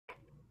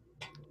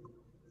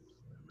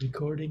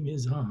Recording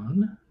is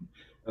on.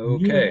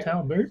 Okay. Neil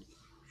Talbert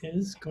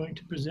is going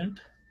to present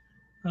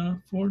Okay,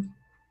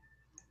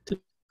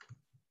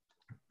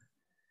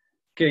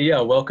 yeah,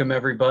 welcome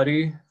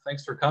everybody.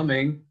 Thanks for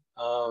coming.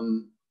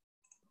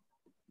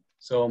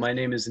 So my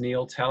name is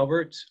Neil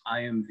Talbert.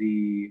 I am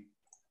the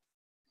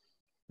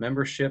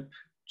membership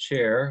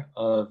chair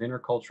of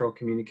Intercultural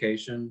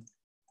Communication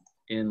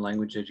in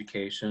Language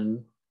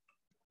Education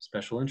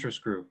Special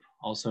Interest Group,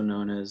 also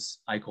known as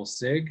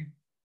ICLSIG.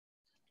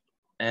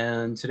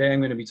 And today I'm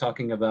going to be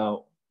talking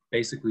about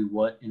basically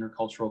what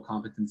intercultural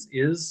competence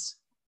is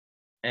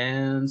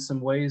and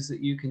some ways that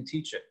you can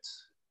teach it.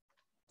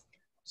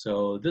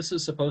 So this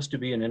is supposed to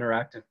be an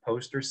interactive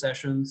poster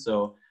session,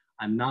 so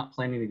I'm not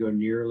planning to go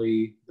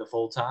nearly the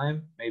full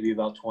time, maybe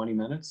about 20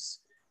 minutes.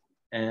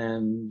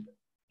 And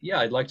yeah,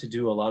 I'd like to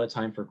do a lot of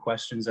time for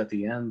questions at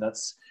the end.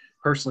 That's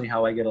personally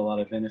how I get a lot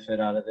of benefit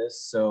out of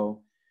this.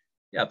 So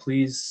yeah,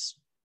 please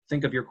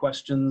think of your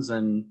questions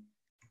and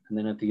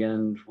then at the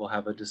end we'll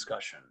have a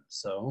discussion.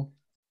 So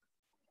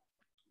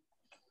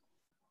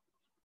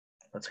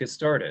let's get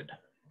started.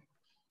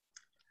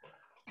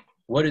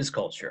 What is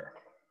culture?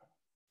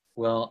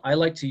 Well, I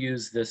like to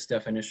use this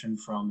definition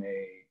from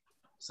a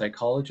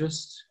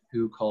psychologist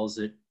who calls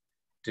it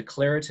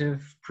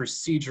declarative,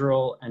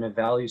 procedural, and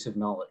evaluative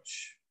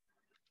knowledge.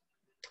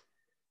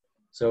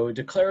 So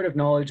declarative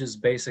knowledge is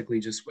basically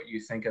just what you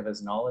think of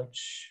as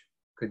knowledge.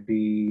 Could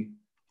be,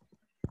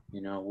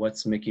 you know,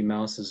 what's Mickey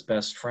Mouse's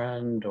best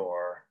friend,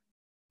 or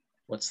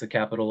what's the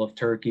capital of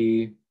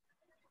Turkey?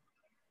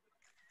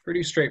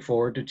 Pretty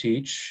straightforward to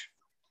teach,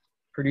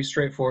 pretty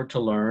straightforward to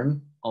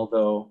learn,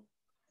 although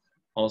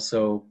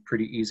also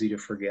pretty easy to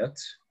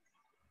forget.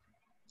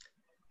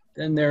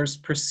 Then there's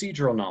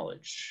procedural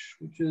knowledge,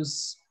 which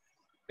is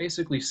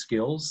basically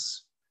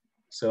skills.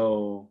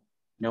 So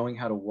knowing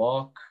how to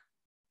walk,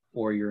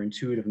 or your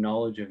intuitive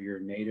knowledge of your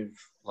native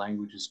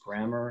language's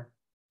grammar.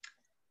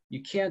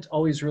 You can't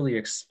always really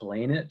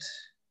explain it,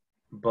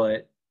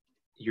 but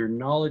your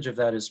knowledge of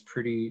that is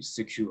pretty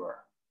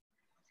secure.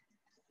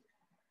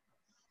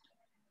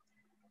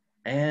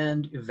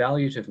 And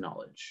evaluative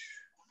knowledge,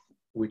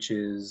 which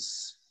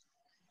is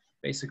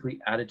basically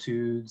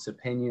attitudes,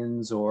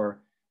 opinions,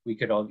 or we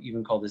could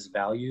even call this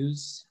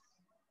values.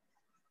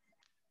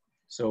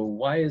 So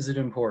why is it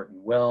important?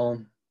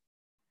 Well,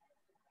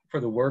 for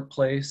the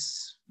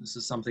workplace, this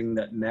is something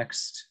that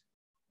MEXT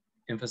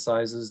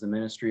emphasizes, the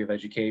Ministry of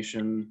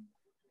Education.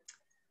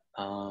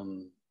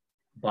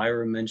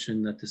 Byram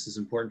mentioned that this is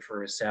important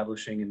for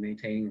establishing and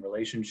maintaining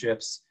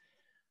relationships.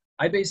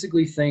 I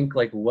basically think,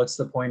 like, what's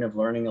the point of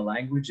learning a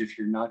language if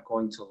you're not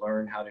going to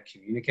learn how to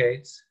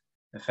communicate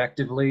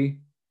effectively?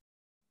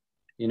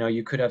 You know,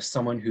 you could have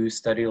someone who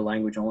studied a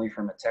language only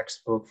from a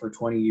textbook for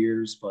 20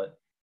 years, but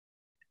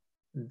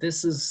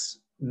this is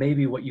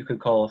maybe what you could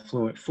call a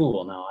fluent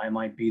fool. Now, I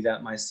might be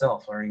that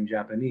myself learning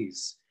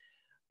Japanese,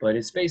 but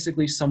it's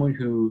basically someone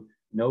who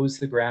knows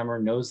the grammar,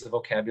 knows the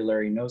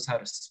vocabulary, knows how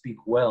to speak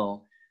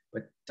well,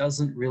 but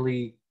doesn't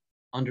really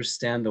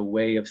understand the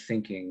way of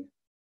thinking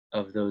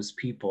of those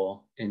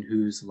people in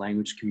whose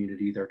language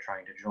community they're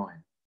trying to join.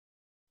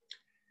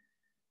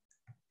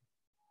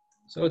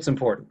 So it's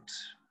important.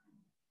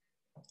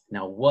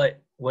 Now,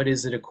 what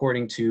is it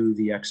according to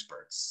the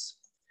experts?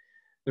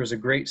 There's a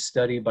great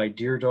study by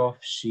Deerdorf.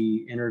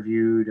 She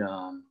interviewed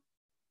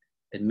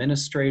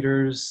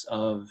administrators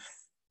of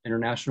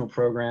international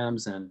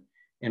programs and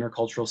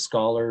intercultural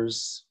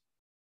scholars.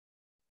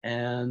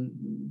 And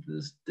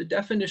the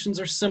definitions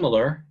are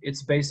similar.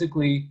 It's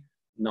basically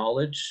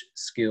knowledge,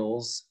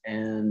 skills,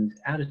 and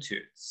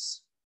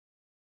attitudes.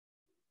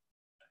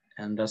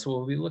 And that's what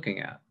we'll be looking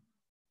at.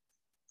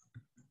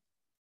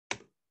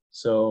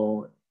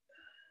 So,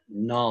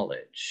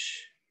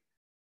 knowledge.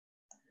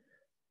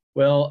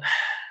 Well,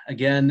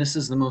 again, this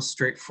is the most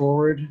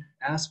straightforward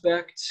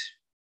aspect.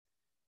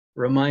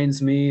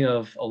 Reminds me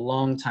of a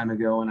long time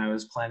ago when I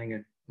was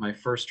planning my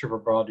first trip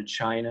abroad to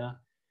China.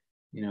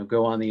 You know,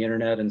 go on the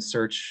internet and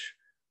search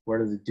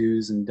what are the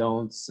do's and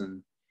don'ts,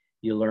 and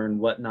you learn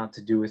what not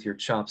to do with your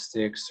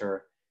chopsticks,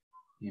 or,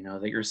 you know,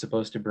 that you're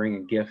supposed to bring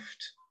a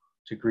gift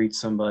to greet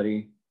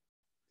somebody.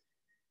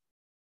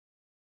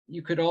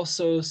 You could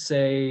also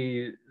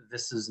say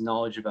this is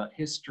knowledge about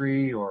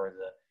history or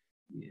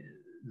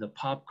the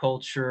pop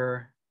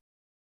culture.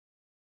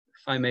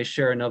 If I may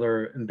share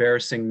another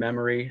embarrassing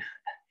memory,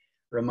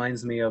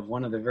 reminds me of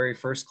one of the very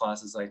first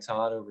classes I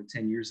taught over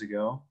 10 years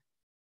ago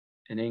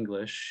in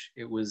English.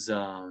 It was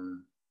a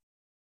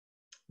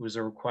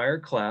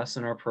required class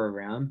in our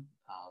program,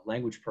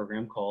 language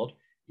program called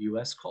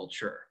US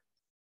Culture.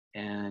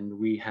 And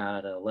we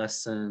had a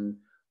lesson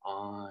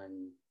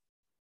on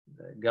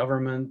the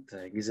government,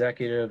 the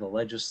executive, the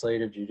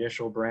legislative,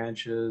 judicial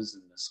branches,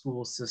 and the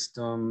school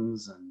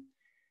systems, and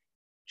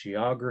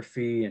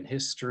geography and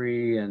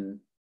history. And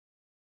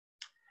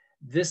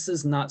this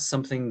is not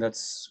something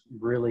that's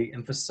really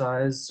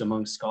emphasized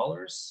among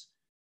scholars,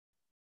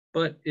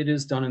 but it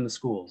is done in the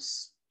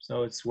schools,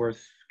 so it's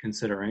worth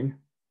considering.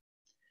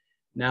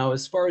 Now,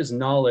 as far as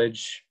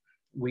knowledge,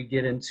 we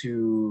get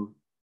into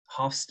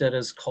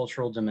Hofstede's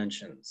cultural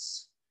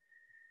dimensions.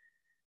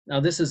 Now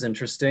this is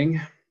interesting.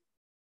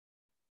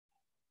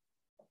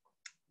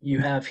 You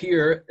have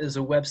here is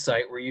a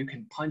website where you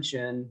can punch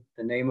in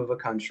the name of a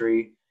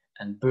country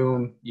and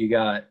boom, you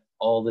got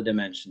all the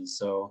dimensions.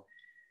 So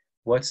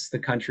what's the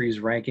country's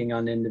ranking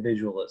on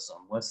individualism?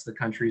 What's the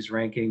country's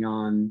ranking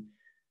on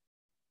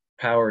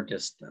power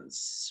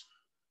distance?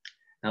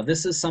 Now,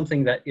 this is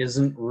something that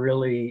isn't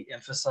really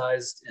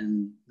emphasized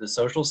in the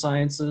social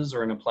sciences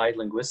or in applied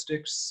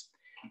linguistics.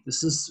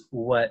 This is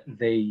what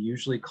they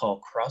usually call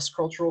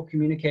cross-cultural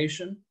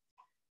communication,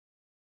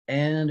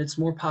 and it's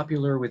more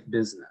popular with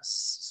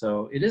business.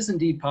 So it is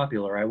indeed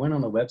popular. I went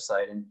on the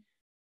website, and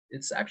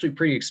it's actually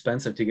pretty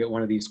expensive to get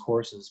one of these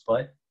courses,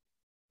 but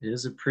it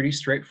is a pretty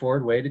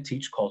straightforward way to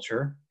teach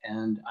culture,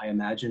 and I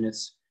imagine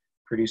it's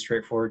pretty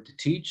straightforward to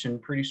teach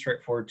and pretty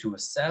straightforward to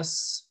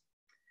assess.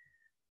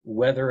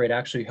 Whether it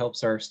actually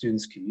helps our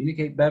students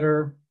communicate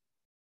better,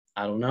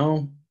 I don't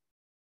know,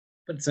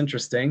 but it's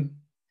interesting.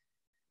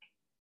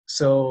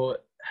 So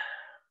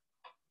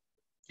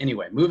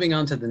anyway, moving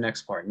on to the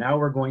next part. Now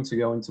we're going to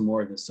go into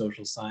more of the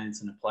social science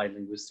and applied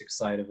linguistics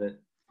side of it.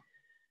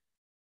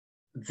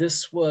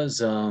 This was,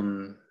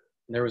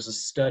 there was a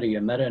study,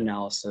 a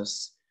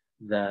meta-analysis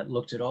that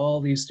looked at all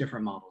these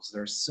different models.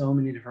 There are so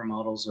many different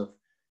models of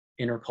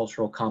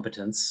intercultural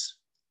competence.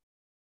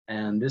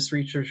 And this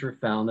researcher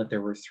found that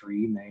there were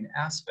three main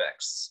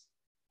aspects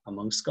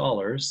among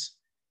scholars: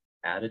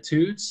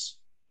 attitudes,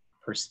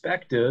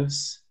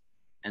 perspectives,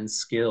 and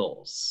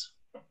skills.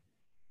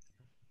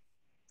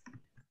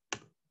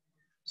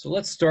 So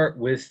let's start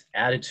with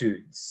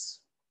attitudes.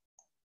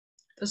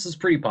 This is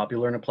pretty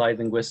popular in applied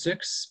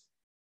linguistics,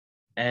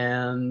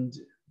 and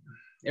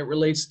it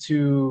relates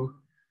to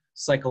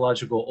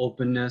psychological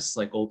openness,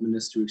 like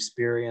openness to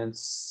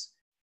experience,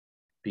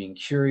 being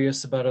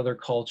curious about other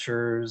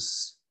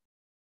cultures.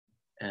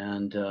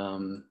 And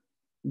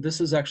this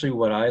is actually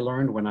what I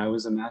learned when I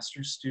was a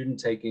master's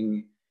student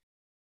taking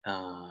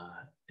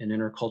an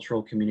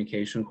intercultural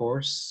communication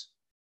course,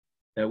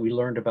 that we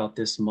learned about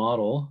this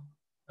model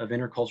of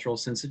intercultural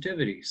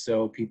sensitivity.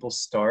 So people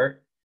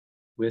start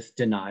with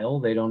denial.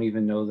 They don't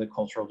even know that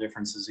cultural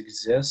differences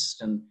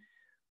exist. And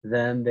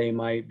then they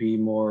might be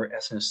more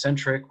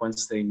ethnocentric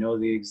once they know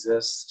they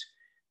exist.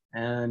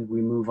 And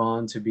we move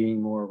on to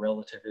being more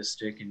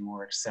relativistic and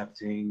more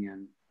accepting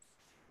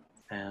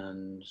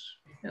and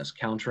yes,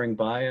 countering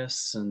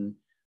bias and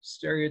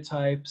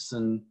stereotypes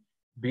and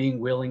being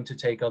willing to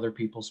take other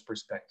people's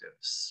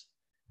perspectives.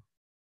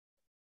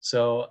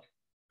 So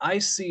I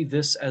see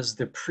this as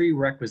the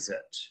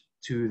prerequisite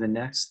to the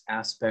next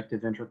aspect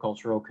of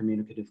intercultural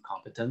communicative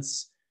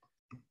competence,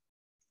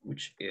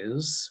 which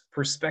is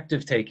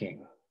perspective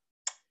taking.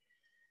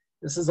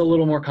 This is a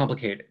little more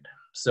complicated.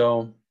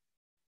 So,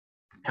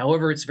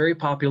 however, it's very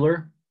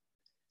popular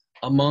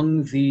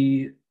among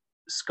the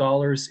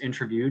scholars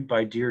interviewed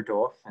by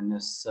Deerdorf in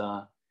this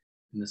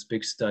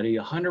big study.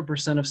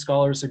 100% of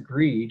scholars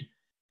agreed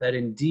that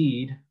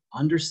indeed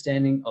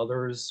understanding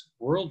others'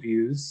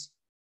 worldviews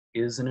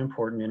is an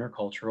important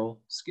intercultural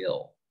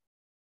skill.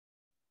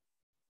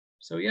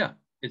 So yeah,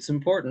 it's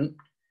important,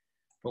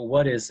 but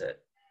what is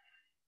it?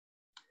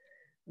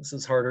 This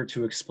is harder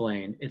to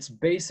explain. It's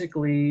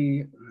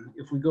basically,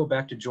 if we go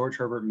back to George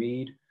Herbert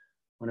Mead,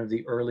 one of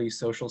the early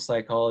social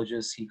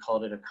psychologists, he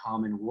called it a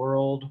common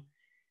world.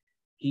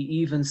 He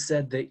even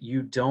said that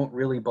you don't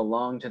really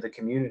belong to the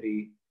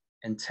community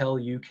until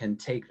you can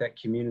take that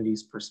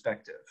community's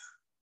perspective.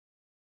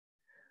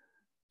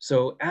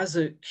 So as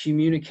a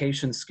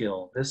communication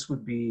skill, this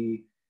would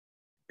be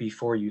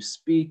before you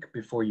speak,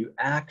 before you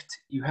act,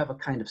 you have a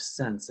kind of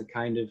sense, a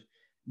kind of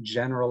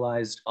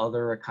generalized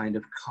other, a kind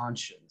of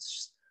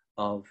conscience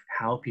of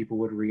how people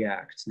would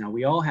react. Now,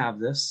 we all have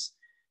this.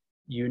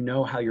 You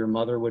know how your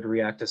mother would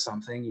react to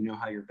something. You know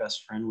how your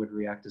best friend would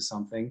react to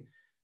something.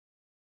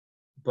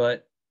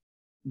 But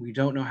we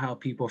don't know how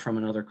people from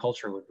another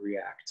culture would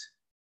react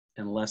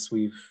unless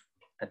we've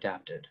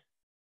adapted.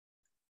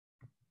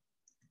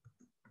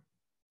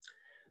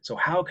 So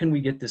how can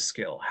we get this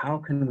skill? How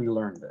can we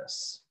learn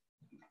this?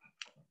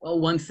 Well,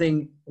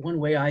 one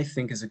way I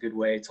think is a good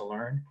way to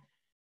learn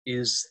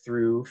is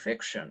through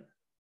fiction.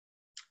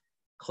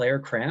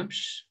 Claire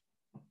Crampsch,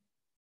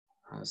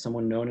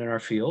 someone known in our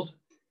field,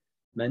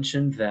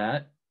 mentioned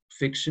that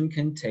fiction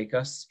can take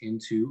us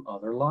into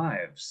other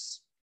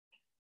lives.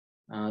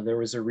 There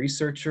was a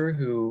researcher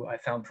who I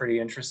found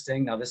pretty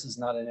interesting. Now, this is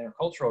not an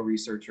intercultural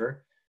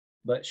researcher,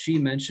 but she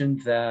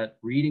mentioned that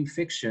reading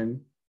fiction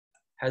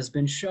has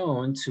been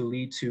shown to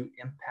lead to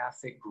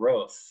empathic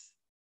growth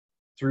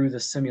through the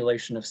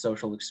simulation of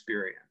social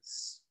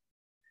experience.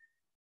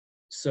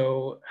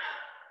 So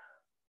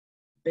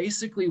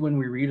basically, when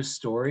we read a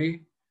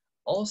story,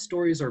 all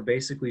stories are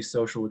basically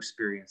social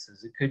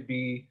experiences. It could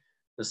be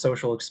the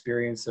social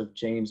experience of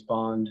James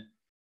Bond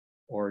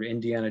or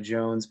Indiana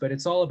Jones, but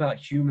it's all about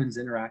humans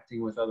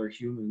interacting with other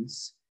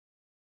humans.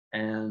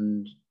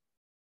 And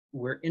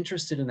we're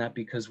interested in that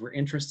because we're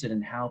interested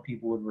in how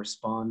people would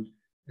respond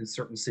in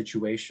certain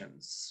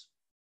situations.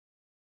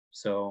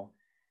 So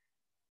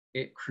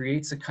it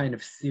creates a kind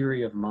of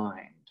theory of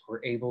mind.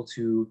 We're able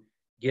to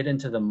get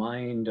into the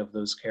mind of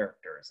those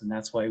characters, and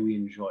that's why we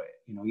enjoy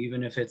it. You know,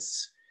 even if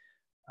it's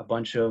a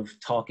bunch of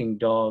talking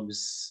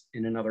dogs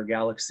in another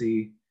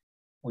galaxy,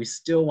 we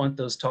still want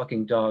those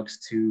talking dogs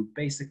to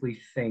basically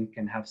think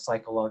and have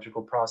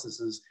psychological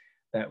processes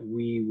that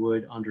we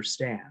would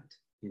understand.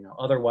 You know,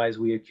 otherwise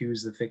we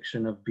accuse the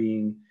fiction of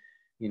being,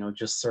 you know,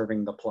 just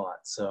serving the plot.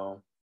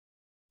 So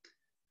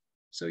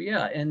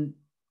yeah, and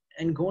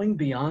going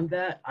beyond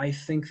that, I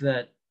think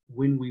that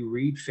when we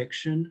read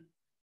fiction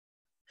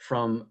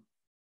from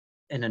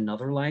in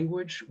another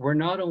language, we're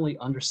not only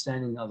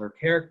understanding other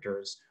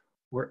characters,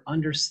 we're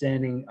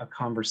understanding a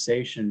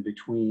conversation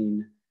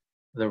between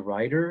the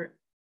writer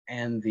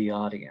and the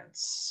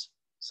audience.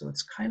 So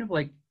it's kind of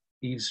like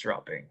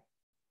eavesdropping.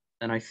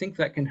 And I think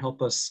that can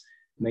help us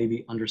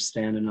maybe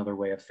understand another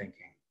way of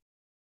thinking.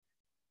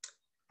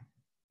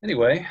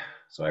 Anyway,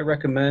 so I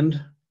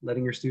recommend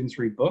letting your students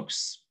read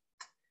books,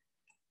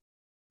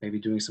 maybe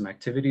doing some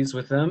activities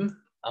with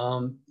them.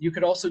 You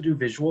could also do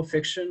visual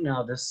fiction.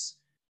 Now,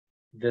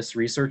 this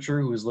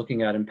researcher who was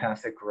looking at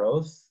empathic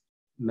growth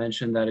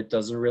mentioned that it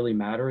doesn't really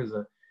matter if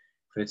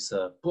it's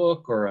a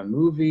book or a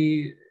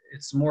movie.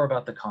 It's more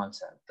about the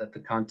content, that the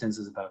content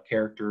is about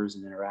characters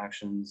and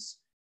interactions.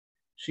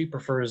 She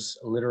prefers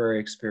literary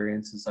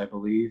experiences, I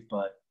believe,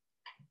 but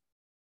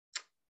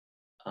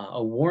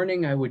a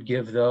warning I would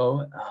give,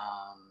 though,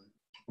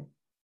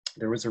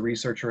 there was a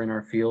researcher in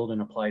our field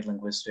in applied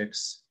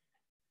linguistics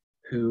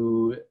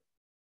who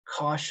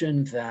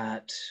cautioned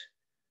that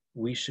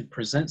we should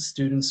present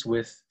students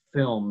with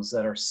films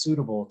that are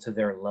suitable to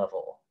their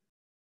level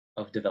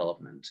of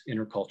development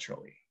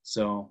interculturally.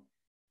 So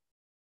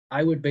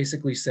I would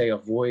basically say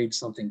avoid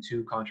something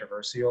too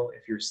controversial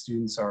if your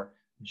students are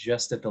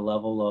just at the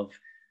level of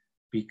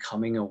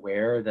becoming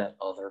aware that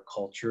other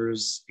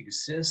cultures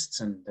exist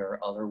and there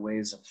are other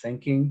ways of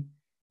thinking.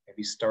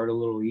 Maybe start a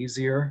little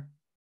easier.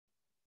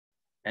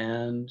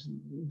 And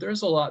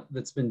there's a lot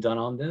that's been done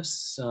on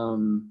this.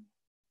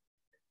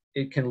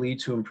 It can lead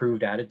to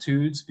improved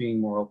attitudes, being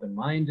more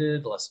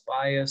open-minded, less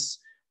bias.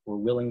 We're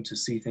willing to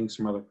see things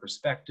from other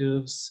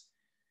perspectives.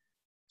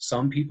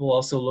 Some people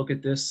also look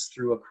at this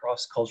through a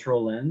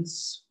cross-cultural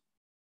lens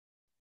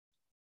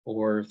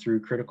or through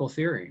critical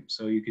theory.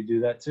 So you could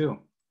do that too.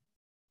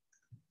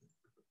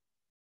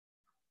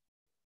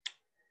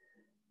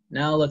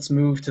 Now let's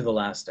move to the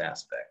last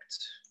aspect,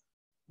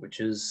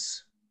 which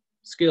is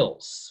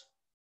skills.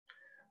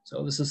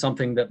 So this is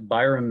something that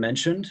Byram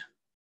mentioned.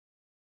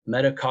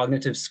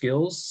 Metacognitive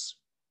skills,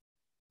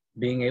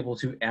 being able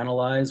to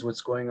analyze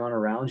what's going on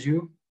around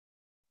you.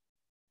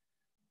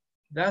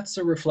 That's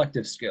a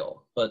reflective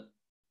skill, but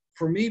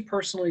for me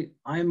personally,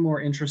 I'm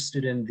more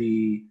interested in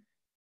the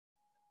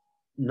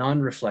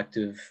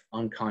non-reflective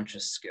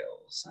unconscious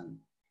skills. And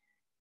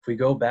if we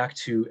go back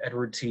to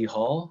Edward T.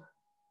 Hall,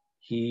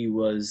 he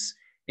was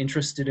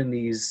interested in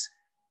these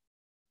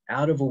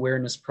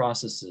out-of-awareness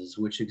processes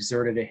which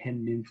exerted a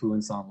hidden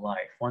influence on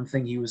life. One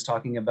thing he was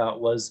talking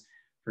about was,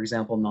 for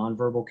example,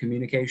 nonverbal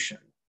communication.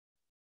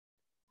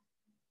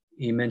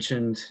 He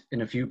mentioned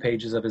in a few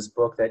pages of his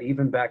book that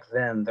even back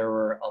then, there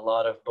were a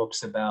lot of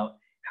books about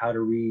how to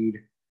read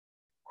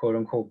quote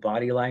unquote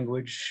body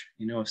language.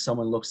 You know, if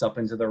someone looks up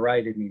and to the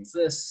right, it means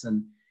this.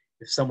 And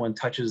if someone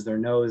touches their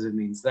nose, it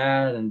means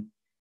that. And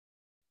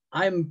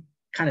I'm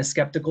kind of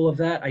skeptical of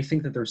that. I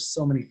think that there's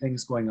so many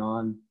things going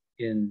on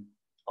in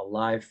a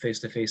live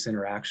face-to-face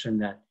interaction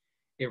that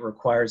it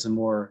requires a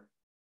more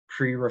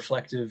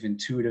pre-reflective,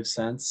 intuitive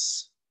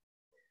sense.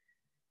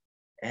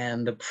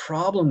 And the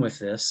problem with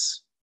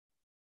this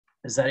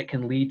is that it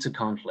can lead to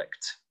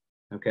conflict.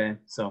 Okay,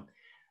 so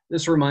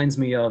this reminds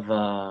me of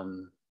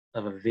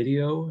a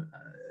video.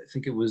 I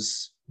think it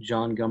was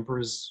John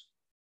Gumper's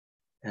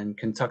and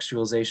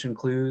Contextualization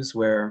Clues,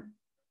 where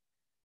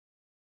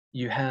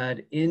you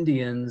had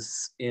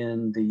Indians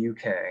in the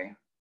UK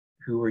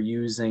who were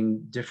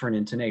using different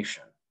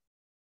intonation,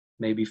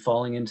 maybe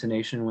falling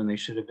intonation when they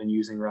should have been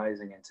using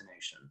rising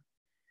intonation.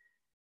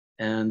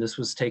 And this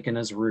was taken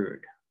as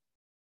rude.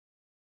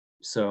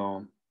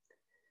 So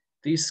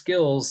these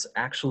skills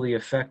actually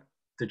affect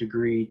the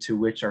degree to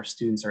which our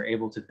students are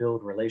able to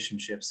build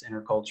relationships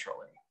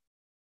interculturally.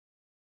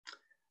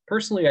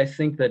 Personally, I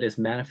think that it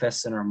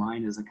manifests in our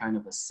mind as a kind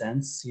of a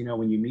sense. You know,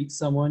 when you meet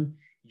someone,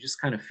 you just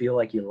kind of feel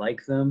like you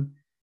like them.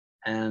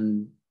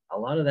 And a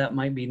lot of that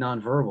might be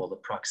nonverbal, the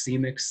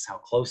proxemics, how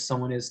close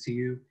someone is to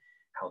you,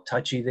 how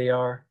touchy they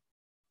are,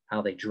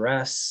 how they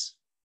dress,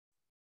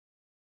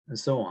 and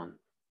so on.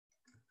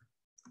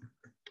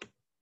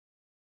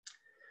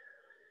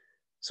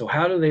 So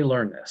how do they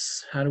learn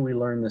this? How do we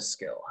learn this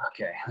skill?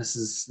 Okay, this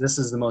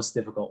is the most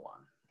difficult one.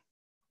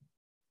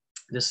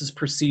 This is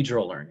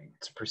procedural learning.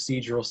 It's a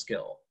procedural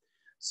skill.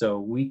 So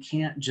we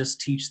can't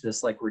just teach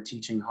this like we're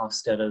teaching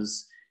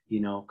Hofstede's, you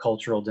know,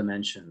 cultural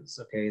dimensions.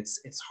 Okay,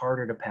 it's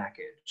harder to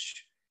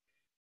package.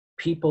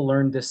 People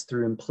learn this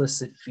through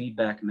implicit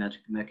feedback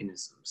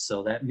mechanisms.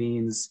 So that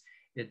means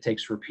it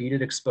takes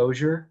repeated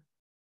exposure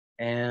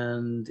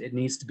and it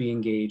needs to be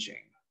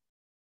engaging.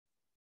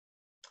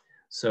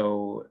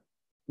 So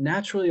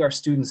naturally, our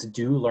students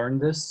do learn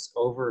this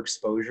over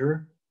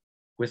exposure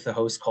with the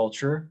host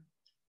culture.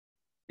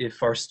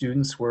 If our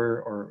students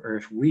were, or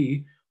if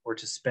we were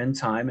to spend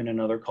time in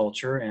another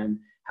culture and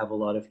have a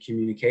lot of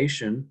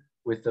communication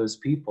with those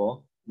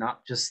people,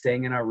 not just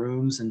staying in our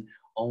rooms and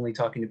only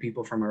talking to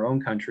people from our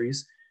own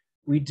countries,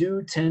 we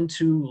do tend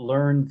to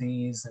learn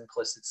these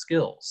implicit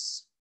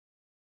skills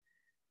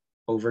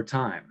over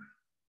time.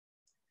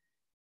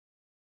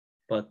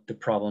 But the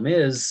problem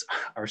is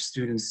our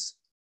students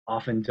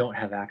often don't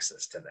have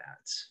access to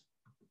that.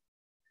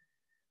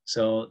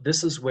 So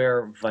this is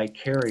where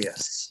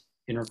vicarious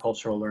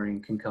intercultural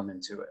learning can come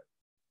into it.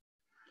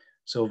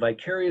 So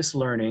vicarious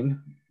learning,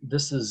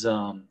 this is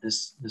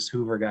this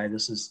Hoover guy,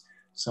 this is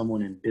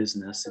someone in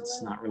business.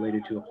 It's not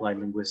related to applied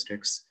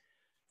linguistics,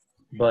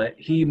 but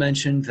he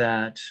mentioned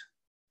that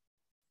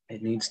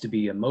it needs to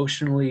be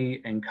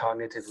emotionally and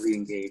cognitively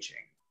engaging.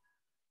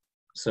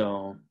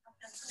 So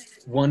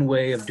one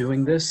way of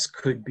doing this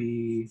could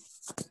be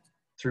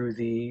through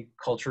the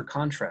culture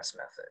contrast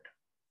method,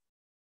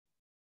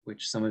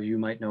 which some of you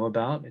might know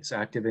about. It's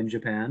active in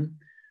Japan,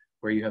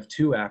 where you have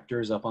two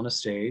actors up on a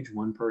stage.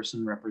 One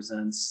person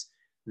represents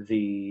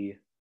the,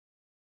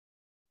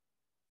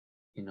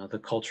 the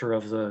culture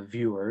of the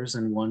viewers,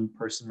 and one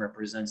person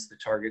represents the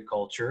target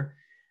culture.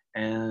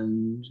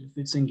 And if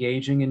it's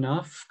engaging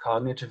enough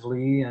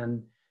cognitively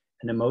and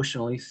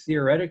emotionally,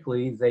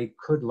 theoretically, they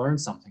could learn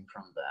something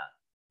from that.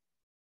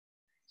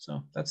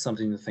 So that's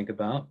something to think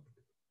about.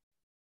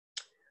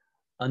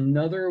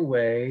 Another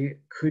way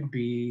could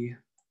be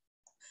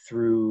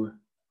through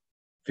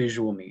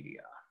visual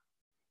media.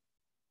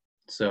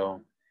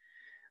 So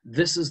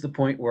this is the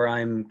point where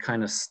I'm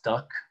kind of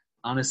stuck,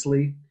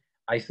 honestly.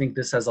 I think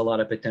this has a lot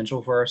of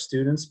potential for our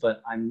students,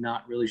 but I'm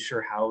not really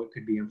sure how it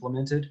could be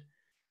implemented.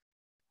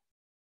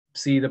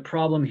 See, the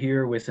problem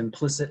here with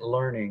implicit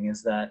learning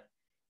is that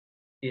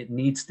it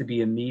needs to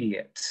be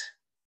immediate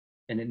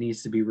and it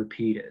needs to be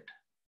repeated.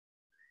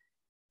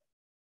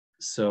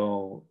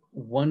 So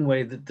one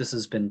way that this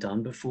has been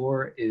done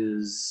before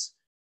is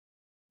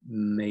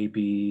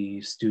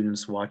maybe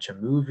students watch a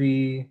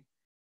movie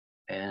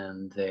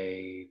and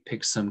they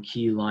pick some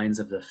key lines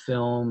of the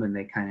film and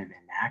they kind of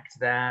enact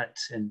that.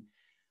 And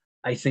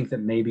I think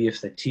that maybe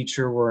if the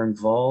teacher were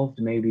involved,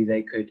 maybe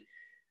they could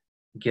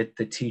get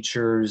the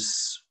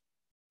teachers,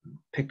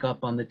 pick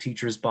up on the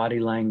teacher's body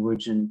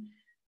language and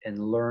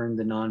learn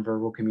the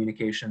nonverbal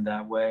communication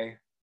that way.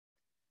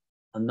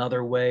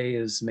 Another way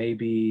is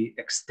maybe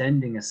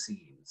extending a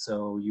scene.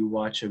 So you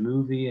watch a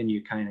movie and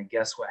you kind of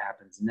guess what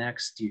happens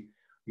next.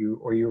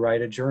 Or you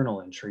write a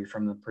journal entry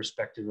from the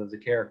perspective of the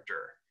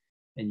character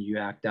and you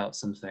act out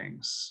some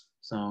things.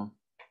 So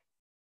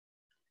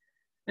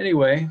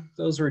anyway,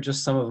 those were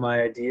just some of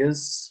my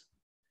ideas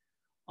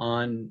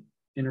on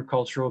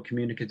intercultural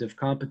communicative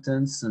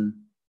competence and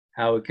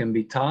how it can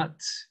be taught.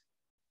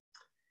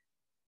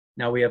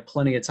 Now we have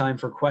plenty of time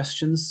for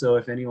questions, so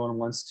if anyone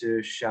wants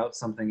to shout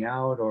something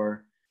out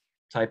or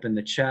type in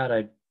the chat,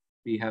 I'd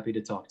be happy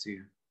to talk to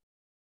you.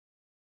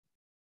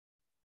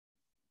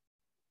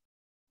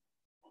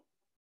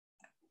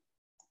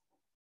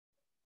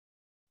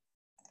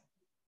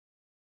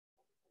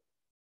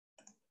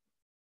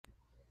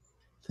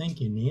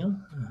 Thank you, Neil.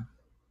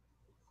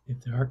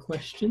 If there are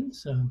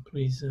questions,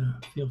 please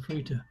feel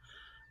free to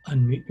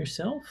unmute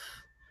yourself.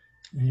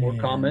 Or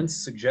comments,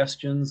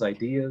 suggestions,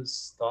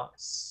 ideas,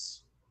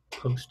 thoughts.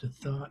 Post a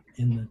thought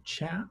in the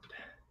chat.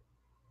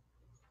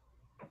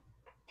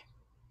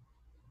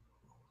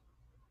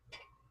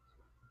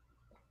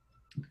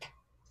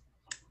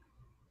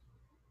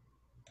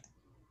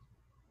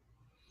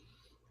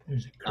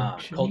 There's a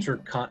correction.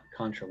 Culture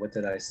contra, what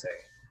did I say?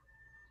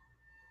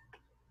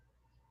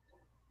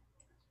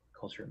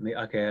 Culture,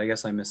 okay, I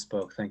guess I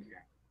misspoke, thank you.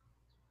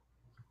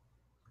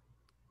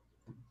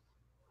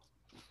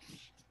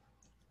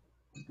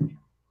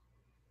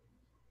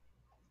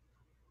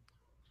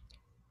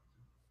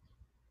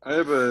 I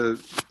have a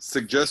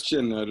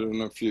suggestion. I don't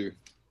know if you,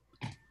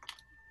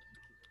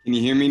 can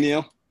you hear me,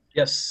 Neil?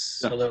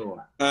 Yes, yeah.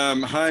 Hello.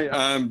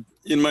 Hi,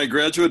 in my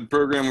graduate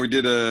program, we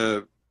did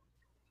a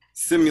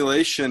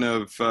simulation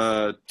of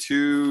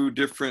two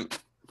different,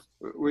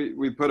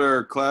 we put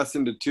our class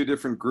into two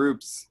different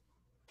groups,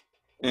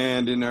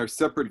 and in our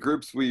separate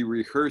groups, we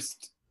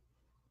rehearsed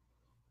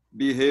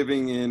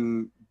behaving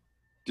in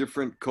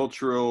different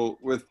cultural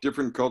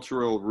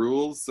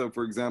rules. So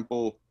for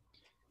example,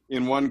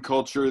 in one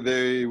culture,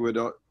 they would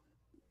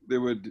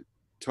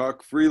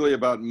talk freely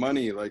about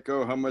money, like,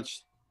 oh, how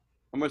much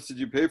did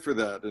you pay for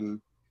that?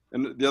 And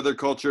the other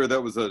culture,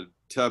 that was a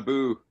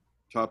taboo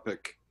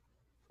topic.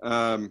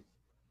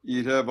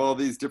 You'd have all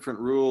these different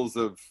rules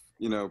of,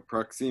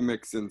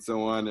 proxemics and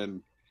so on,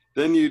 and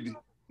then you'd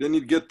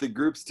get the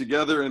groups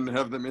together and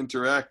have them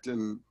interact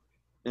and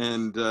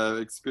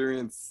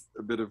experience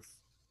a bit of,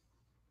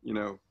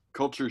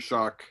 culture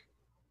shock.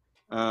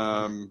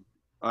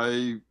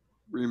 I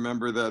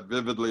remember that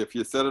vividly. If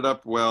you set it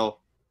up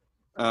well,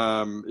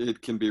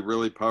 it can be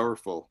really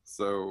powerful.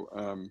 So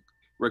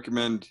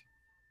recommend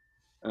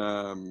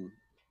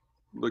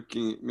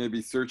looking,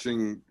 maybe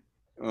searching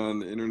on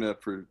the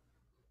internet for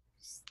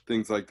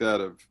things like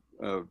that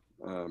of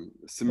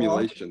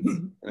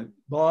simulations, right?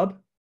 Bob?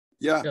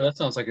 Yeah. Yeah, that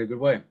sounds like a good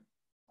way.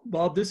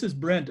 Bob, this is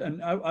Brent,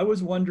 and I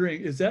was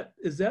wondering, is that,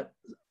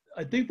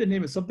 I think the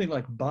name is something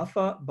like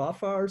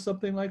Bafa or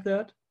something like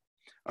that?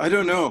 I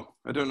don't know.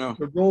 I don't know.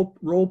 A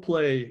role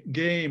play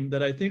game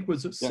that I think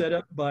was set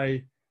up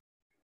by,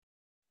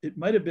 it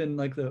might have been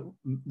like the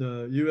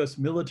US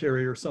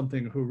military or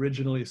something who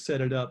originally set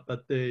it up,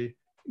 but they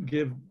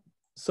give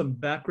some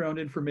background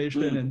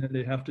information and then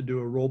they have to do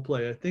a role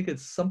play. I think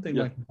it's something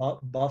like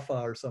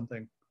Bafa or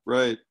something.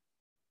 Right.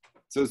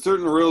 So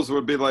certain rules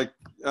would be like,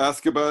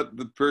 ask about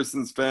the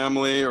person's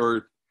family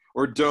or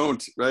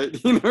don't,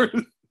 right? You know,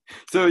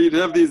 so you'd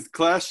have these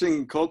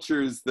clashing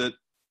cultures that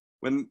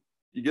when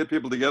you get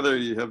people together,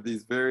 you have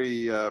these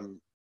very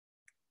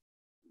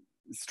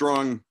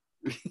strong,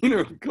 you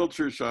know,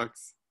 culture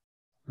shocks.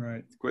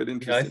 Right. It's quite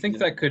interesting. Yeah, I think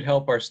that could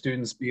help our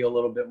students be a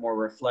little bit more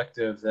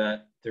reflective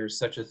that there's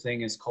such a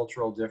thing as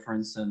cultural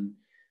difference, and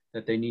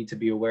that they need to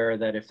be aware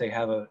that if they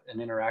have an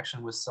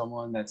interaction with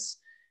someone that's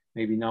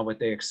maybe not what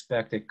they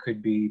expect, it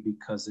could be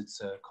because it's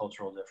a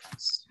cultural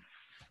difference.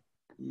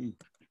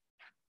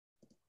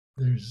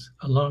 There's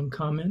a long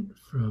comment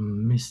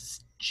from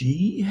Miss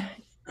G.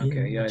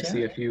 Okay, yeah, I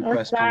see a few Oh,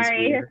 questions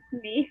sorry, here.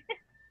 it's me.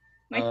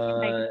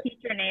 My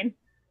teacher name.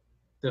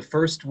 The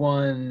first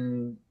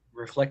one,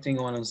 reflecting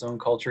on his own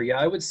culture. Yeah,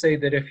 I would say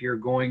that if you're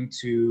going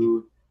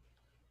to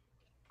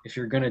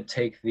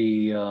take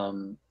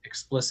the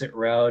explicit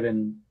route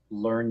and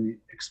learn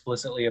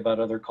explicitly about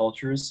other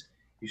cultures,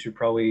 you should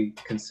probably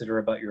consider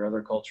about your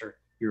other culture,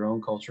 your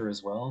own culture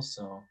as well.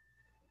 So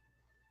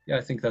yeah,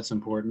 I think that's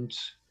important.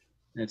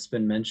 It's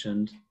been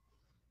mentioned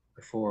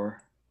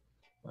before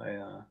by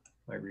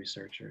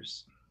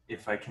researchers.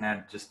 If I can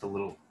add just a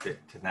little bit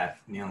to that,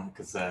 Neil,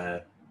 because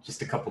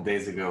just a couple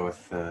days ago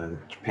with the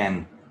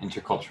Japan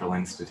Intercultural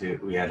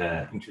Institute, we had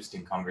an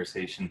interesting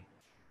conversation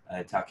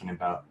talking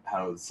about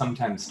how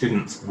sometimes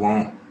students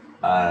won't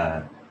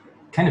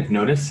kind of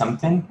notice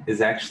something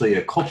is actually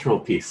a cultural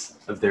piece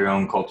of their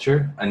own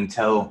culture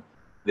until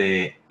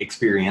they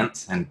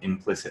experience and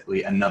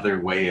implicitly another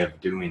way of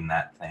doing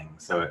that thing.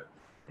 So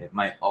it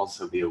might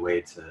also be a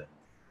way to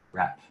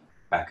wrap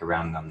back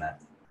around on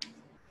that.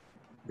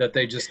 That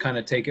they just kind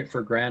of take it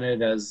for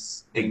granted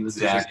as this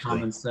is just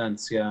common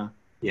sense, yeah.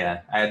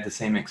 Yeah, I had the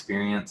same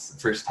experience. The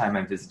first time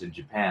I visited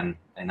Japan,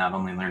 I not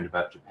only learned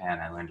about Japan,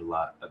 I learned a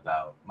lot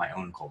about my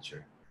own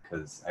culture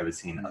because I was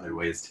seeing other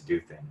ways to do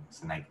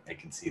things, and I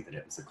could see that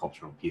it was a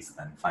cultural piece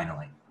then,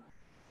 finally.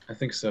 I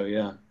think so,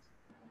 yeah.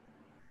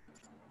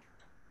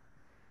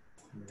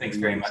 Thanks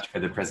very much for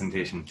the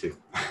presentation, too.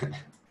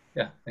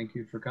 Yeah, thank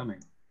you for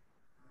coming.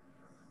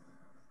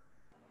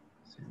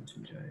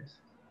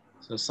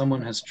 So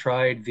someone has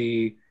tried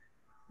the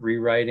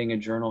rewriting a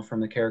journal from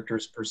the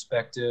character's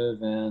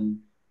perspective and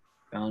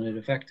found it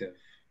effective.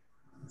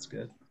 That's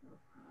good.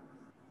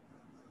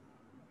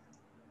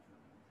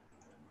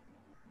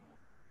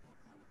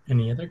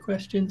 Any other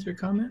questions or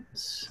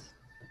comments?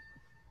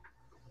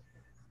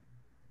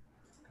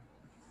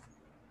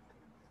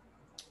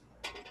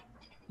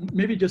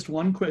 Maybe just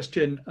one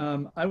question.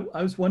 I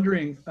was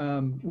wondering,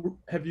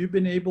 have you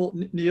been able,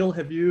 Neil,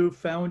 have you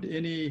found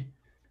any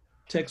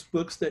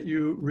textbooks that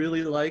you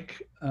really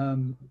like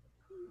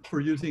for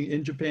using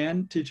in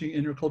Japan, teaching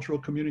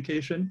intercultural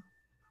communication?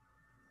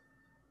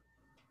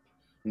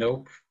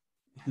 Nope.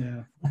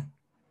 Yeah.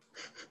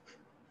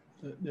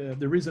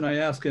 The reason I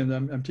ask, and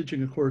I'm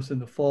teaching a course in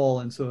the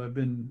fall, and so I've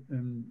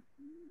been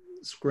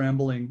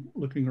scrambling,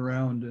 looking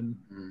around, and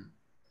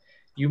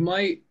you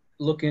might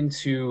look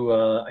into.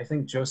 I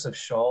think Joseph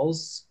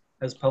Scholz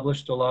has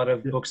published a lot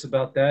of books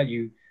about that.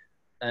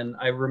 And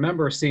I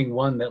remember seeing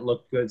one that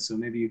looked good, so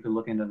maybe you could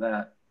look into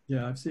that.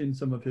 Yeah, I've seen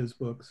some of his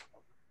books.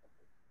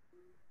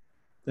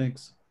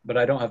 Thanks. But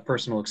I don't have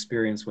personal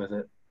experience with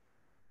it.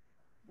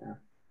 Yeah.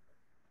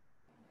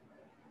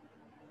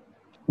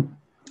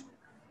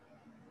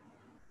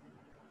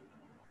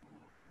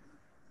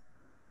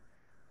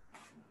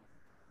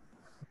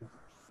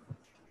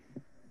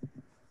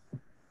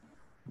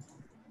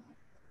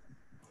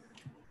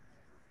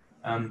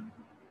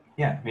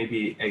 Yeah,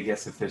 maybe, I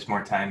guess if there's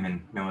more time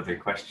and no other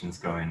questions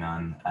going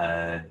on,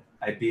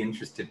 I'd be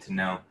interested to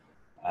know,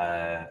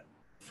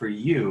 for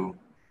you,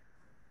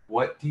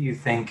 what do you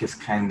think is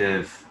kind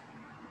of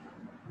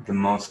the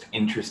most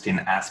interesting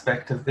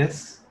aspect of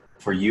this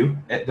for you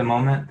at the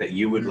moment that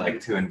you would like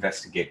to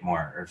investigate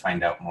more or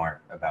find out more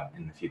about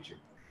in the future?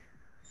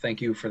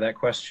 Thank you for that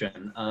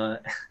question. I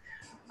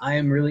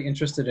am really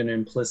interested in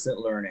implicit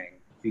learning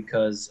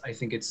because I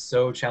think it's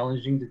so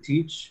challenging to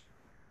teach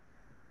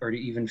or to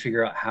even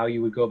figure out how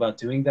you would go about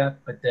doing that.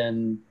 But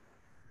then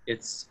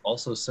it's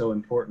also so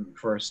important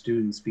for our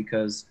students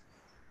because,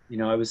 you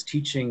know, I was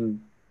teaching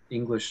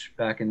English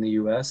back in the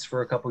US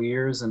for a couple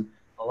years, and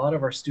a lot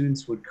of our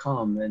students would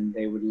come and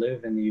they would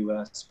live in the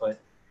US,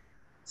 but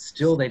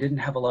still they didn't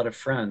have a lot of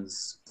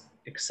friends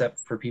except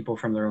for people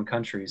from their own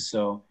countries.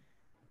 So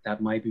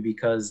that might be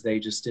because they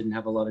just didn't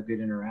have a lot of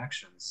good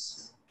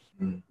interactions.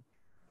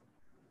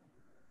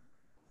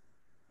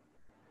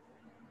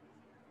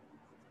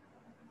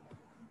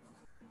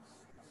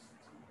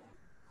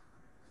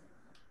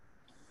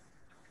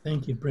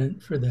 Thank you,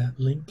 Brent, for that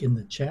link in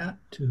the chat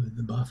to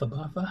the Bafa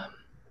Bafa.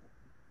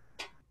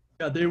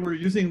 Yeah, they were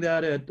using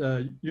that at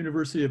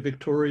University of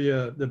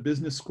Victoria. The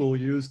business school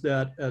used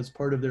that as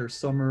part of their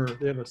summer.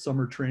 They have a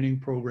summer training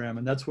program,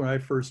 and that's when I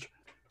first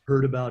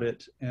heard about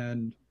it.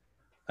 And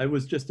I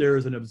was just there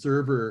as an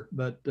observer,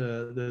 but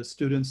the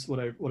students, what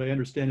I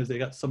understand is they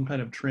got some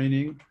kind of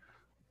training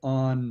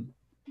on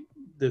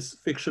this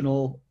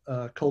fictional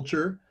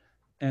culture,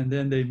 and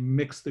then they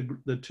mixed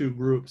the two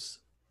groups,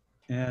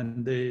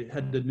 and they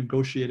had to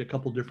negotiate a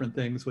couple different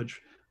things,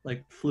 which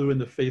like flew in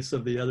the face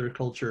of the other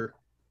culture.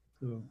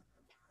 So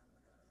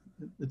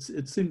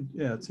it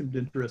seemed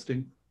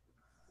interesting.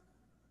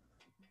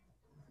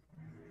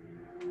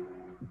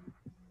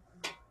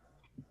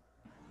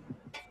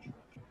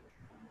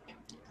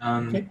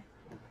 Okay.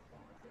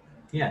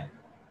 Yeah.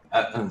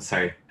 I'm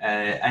sorry.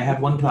 I had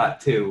one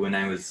thought too when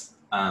I was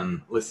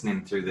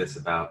listening through this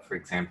about, for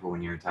example,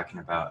 when you were talking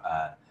about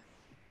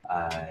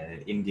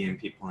Indian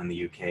people in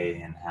the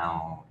UK and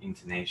how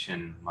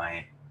intonation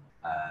might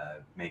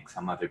make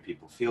some other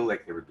people feel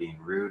like they were being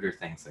rude or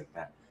things like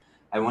that.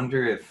 I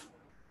wonder if,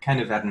 kind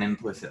of at an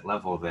implicit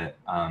level, that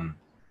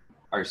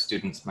our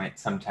students might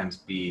sometimes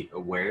be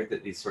aware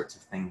that these sorts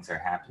of things are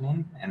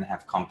happening and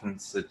have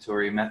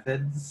compensatory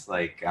methods.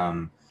 Like,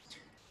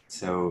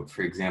 so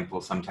for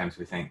example, sometimes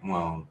we think,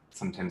 well,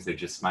 sometimes they're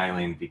just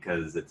smiling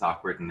because it's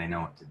awkward and they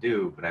know what to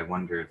do. But I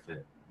wonder if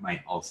it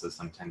might also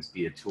sometimes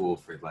be a tool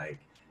for like,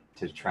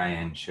 to try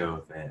and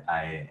show that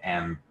I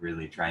am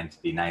really trying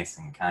to be nice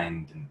and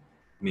kind, and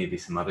maybe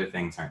some other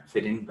things aren't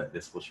fitting, but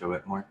this will show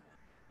it more.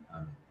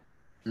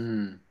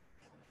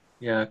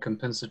 Yeah,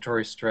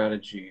 compensatory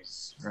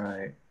strategies,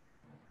 right?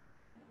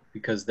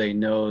 Because they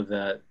know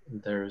that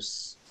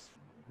there's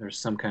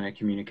some kind of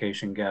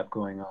communication gap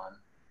going on.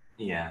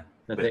 Yeah.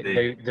 That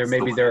they're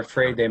maybe they're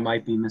afraid they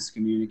might be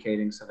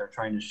miscommunicating, so they're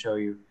trying to show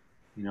you,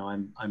 you know,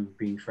 I'm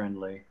being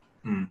friendly.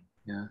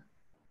 Yeah.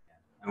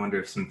 I wonder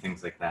if some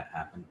things like that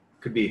happen.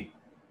 Could be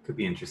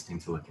interesting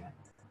to look at.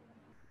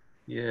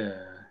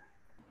 Yeah.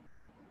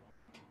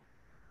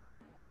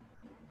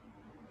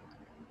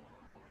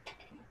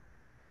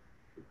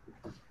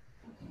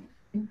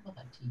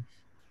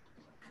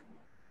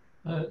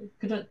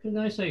 Can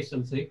I say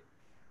something?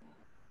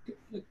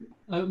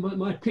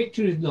 My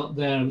picture is not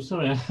there. I'm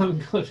sorry, I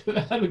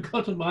haven't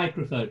got a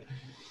microphone.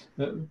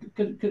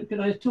 Can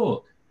I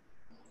talk?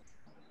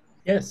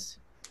 Yes.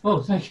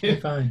 Oh, thank you.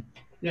 Fine.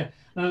 Yeah,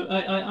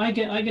 I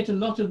get a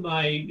lot of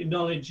my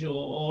knowledge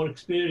or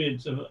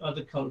experience of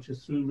other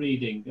cultures through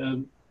reading.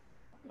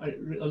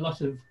 A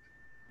lot of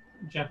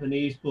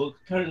Japanese books.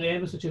 Currently,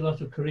 ever such a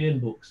lot of Korean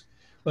books.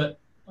 But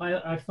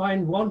I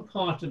find one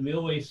part of me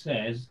always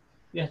says,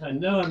 yes, I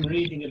know I'm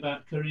reading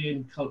about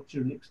Korean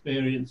culture and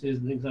experiences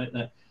and things like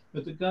that,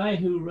 but the guy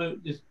who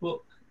wrote this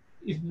book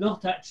is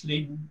not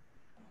actually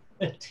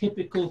a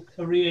typical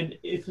Korean,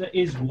 if there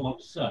is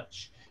one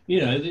such.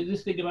 You know,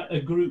 this thing about a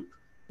group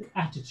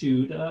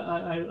attitude,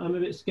 I'm a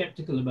bit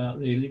skeptical about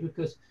really,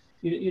 because,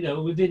 you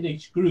know, within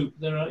each group,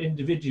 there are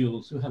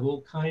individuals who have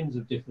all kinds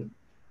of different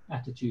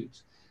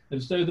attitudes.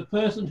 And so the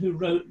person who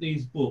wrote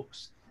these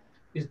books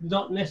is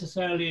not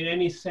necessarily in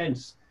any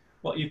sense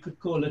what you could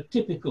call a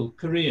typical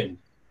Korean,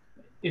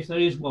 if there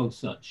is one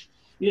such.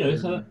 You know,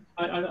 so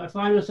I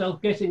find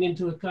myself getting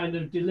into a kind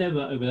of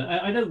dilemma over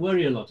that. I don't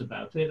worry a lot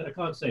about it, I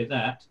can't say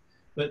that,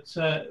 but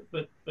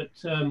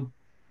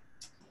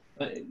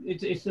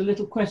it's a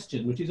little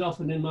question which is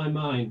often in my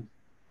mind.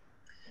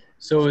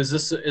 So is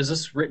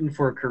this written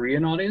for a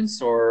Korean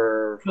audience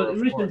or for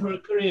written for a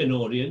Korean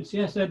audience?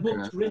 Yes, they're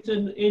books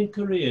written in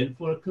Korean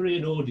for a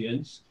Korean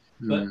audience,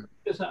 but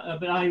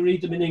I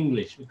read them in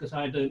English because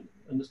I don't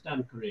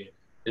understand Korean.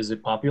 Is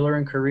it popular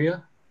in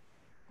Korea?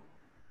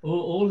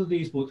 All of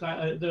these books,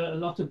 there are a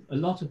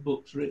lot of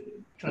books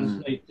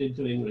translated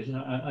into English.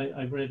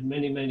 I've read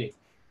many,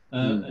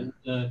 and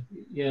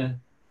yeah,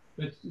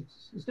 but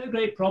it's no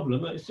great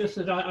problem. It's just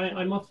that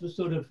I'm often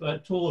sort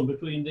of torn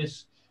between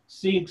this,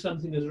 seeing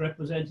something as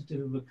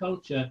representative of a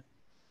culture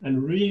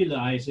and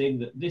realizing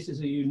that this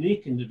is a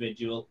unique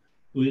individual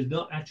who is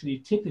not actually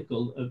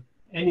typical of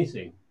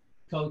anything,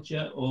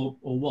 culture or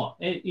what.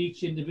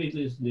 Each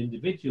individual is an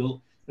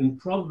individual, and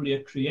probably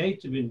a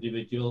creative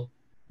individual,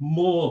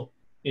 more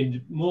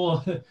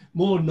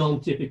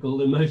non-typical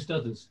than most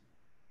others.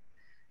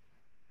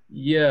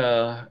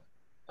 Yeah,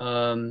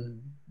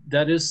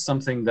 that is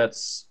something that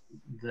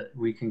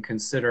we can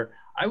consider.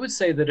 I would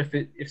say that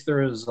if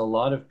there is a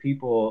lot of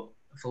people,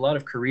 if a lot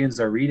of Koreans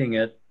are reading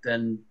it,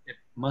 then it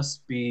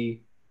must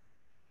be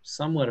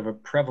somewhat of a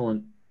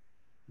prevalent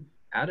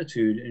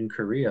attitude in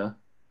Korea.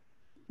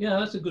 Yeah,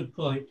 that's a good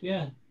point.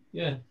 Yeah.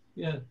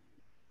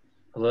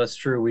 Although that's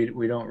true,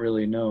 we don't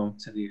really know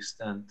to the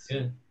extent.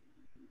 Yeah.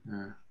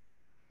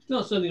 It's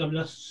not something I'm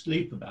lost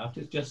sleep about.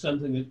 It's just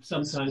something that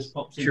sometimes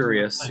pops into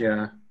curious, my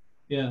mind.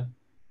 Yeah.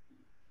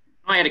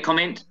 I had a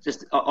comment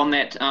just on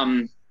that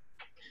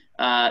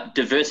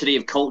diversity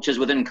of cultures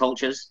within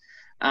cultures.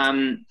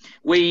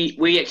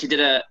 We actually did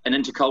an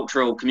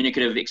intercultural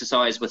communicative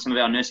exercise with some of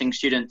our nursing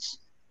students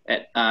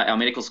at our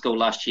medical school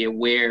last year,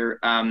 where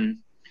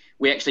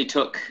we actually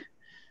took,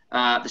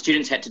 the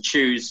students had to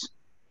choose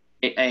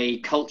a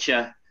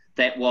culture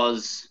that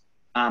was,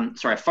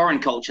 a foreign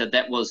culture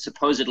that was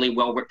supposedly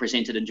well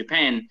represented in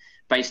Japan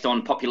based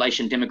on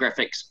population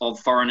demographics of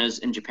foreigners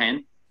in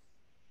Japan.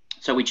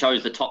 So we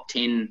chose the top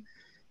 10,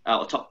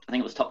 I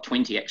think it was top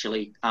 20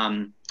 actually,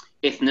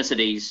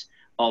 ethnicities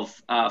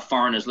of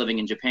foreigners living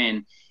in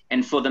Japan.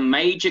 And for the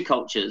major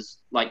cultures,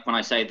 like when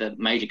I say the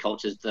major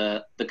cultures,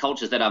 the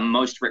cultures that are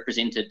most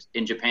represented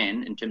in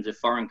Japan in terms of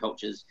foreign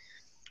cultures,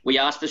 we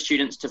asked the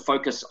students to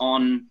focus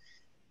on,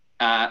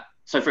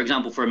 so for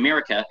example, for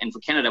America and for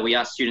Canada, we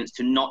asked students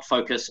to not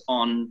focus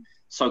on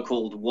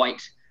so-called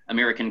white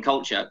American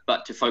culture,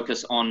 but to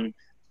focus on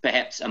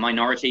perhaps a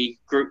minority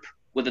group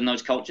within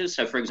those cultures.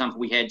 So for example,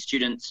 we had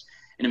students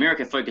in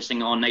America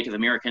focusing on Native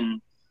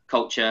American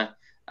culture.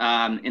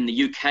 In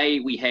the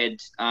UK, we had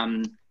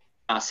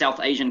South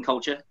Asian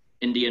culture,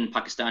 Indian,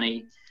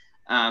 Pakistani,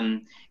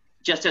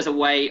 just as a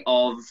way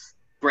of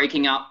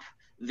breaking up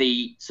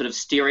the sort of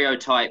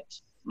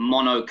stereotyped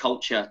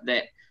monoculture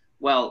that,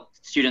 well,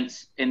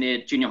 students in their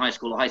junior high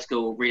school or high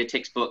school read a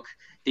textbook,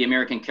 the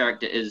American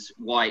character is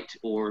white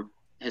or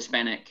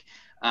Hispanic,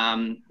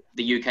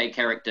 the UK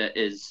character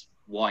is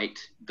white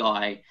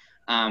guy.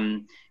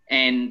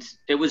 And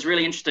it was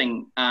really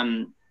interesting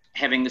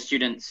having the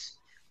students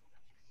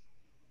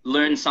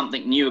learn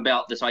something new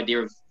about this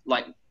idea of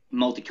like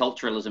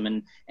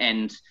multiculturalism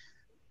and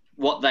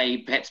what they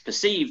perhaps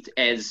perceived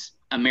as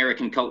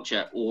American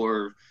culture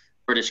or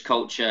British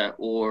culture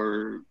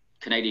or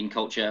Canadian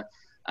culture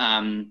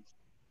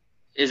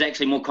is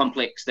actually more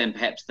complex than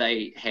perhaps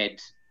they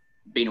had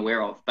been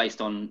aware of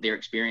based on their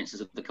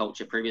experiences of the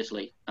culture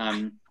previously.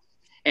 And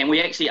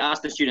we actually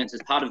asked the students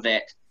as part of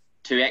that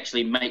to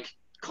actually make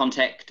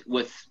contact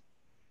with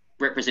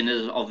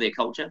representatives of their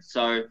culture.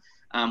 So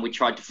we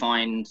tried to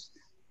find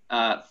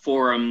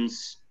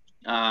forums,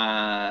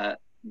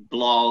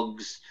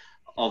 blogs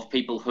of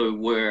people who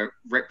were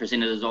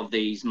representatives of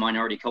these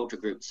minority culture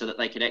groups so that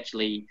they could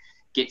actually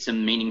get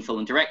some meaningful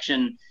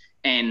interaction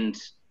and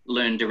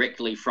learn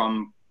directly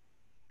from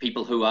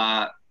people who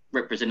are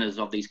representatives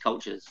of these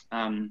cultures.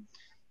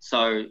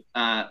 So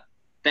that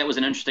was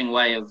an interesting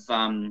way of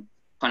kind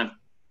of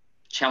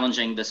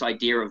challenging this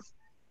idea of,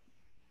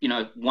 you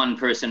know, one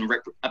person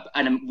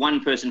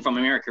from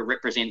America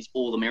represents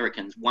all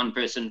Americans. One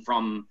person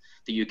from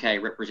the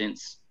UK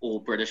represents all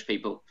British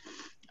people.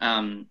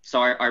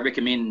 So I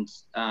recommend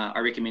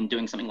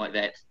doing something like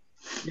that.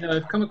 Yeah,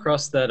 I've come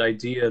across that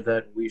idea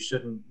that we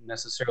shouldn't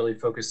necessarily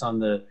focus on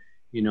the,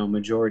 you know,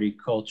 majority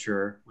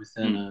culture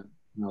within a,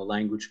 you know,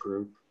 language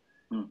group.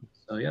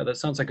 So yeah, that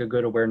sounds like a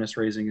good awareness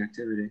raising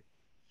activity.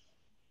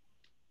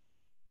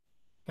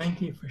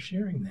 Thank you for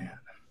sharing that.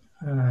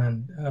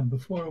 And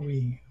before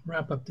we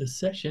wrap up this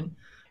session,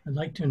 I'd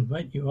like to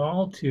invite you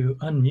all to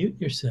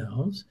unmute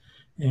yourselves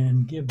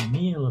and give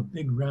Neil a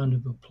big round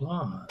of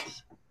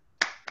applause.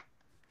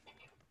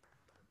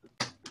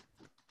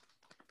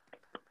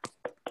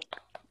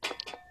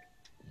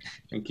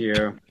 Thank you.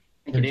 Thank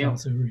you, There's Neil.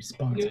 also a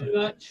response. Thank you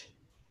very much.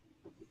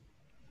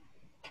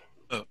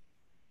 I'm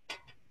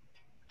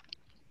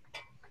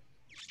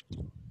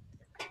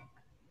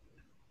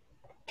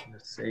gonna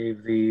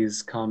save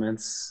these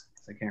comments.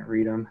 I can't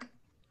read them.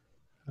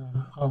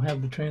 I'll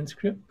have the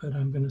transcript, but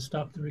I'm going to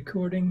stop the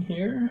recording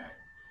here.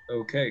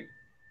 Okay.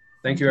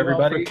 Thank you,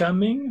 everybody. All for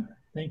coming.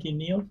 Thank you,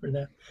 Neil, for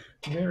that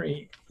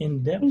very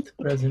in-depth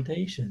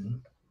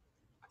presentation.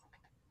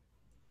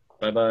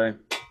 Bye-bye.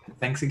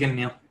 Thanks again,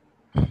 Neil.